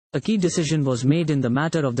A key decision was made in the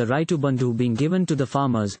matter of the Rythu Bandhu being given to the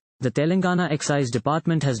farmers. The Telangana Excise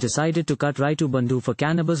Department has decided to cut Rythu Bandhu for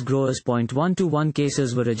cannabis growers. 121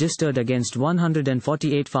 cases were registered against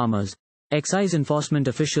 148 farmers. Excise enforcement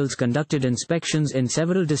officials conducted inspections in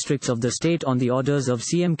several districts of the state on the orders of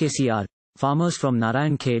CM KCR. Farmers from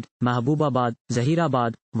Narayankhed, Mahabubabad,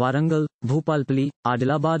 Zaheerabad, Warangal, Bhupalpally,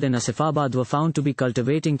 Adilabad and Asifabad were found to be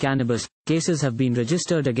cultivating cannabis. Cases have been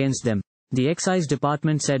registered against them. The Excise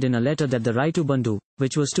Department said in a letter that the Rythu Bandhu,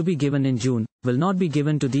 which was to be given in June, will not be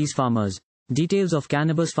given to these farmers. Details of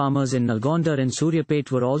cannabis farmers in Nalgonda and Suryapet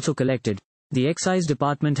were also collected. The Excise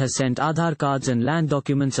Department has sent Aadhaar cards and land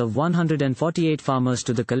documents of 148 farmers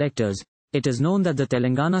to the collectors. It is known that the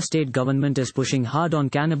Telangana state government is pushing hard on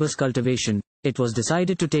cannabis cultivation. It was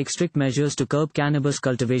decided to take strict measures to curb cannabis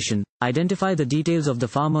cultivation, identify the details of the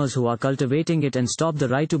farmers who are cultivating it and stop the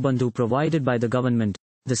Rythu Bandhu provided by the government.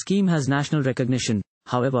 The scheme has national recognition.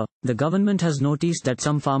 However, the government has noticed that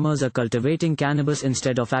some farmers are cultivating cannabis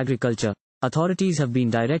instead of agriculture. Authorities have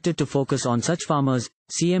been directed to focus on such farmers.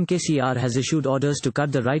 CM KCR has issued orders to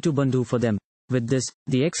cut the Rythu Bandhu for them. With this,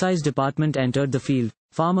 the Excise Department entered the field.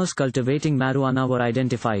 Farmers cultivating marijuana were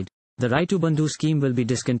identified. The Rythu Bandhu scheme will be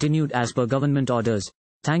discontinued as per government orders.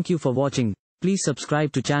 Thank you for watching. Please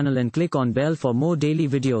subscribe to channel and click on bell for more daily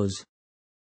videos.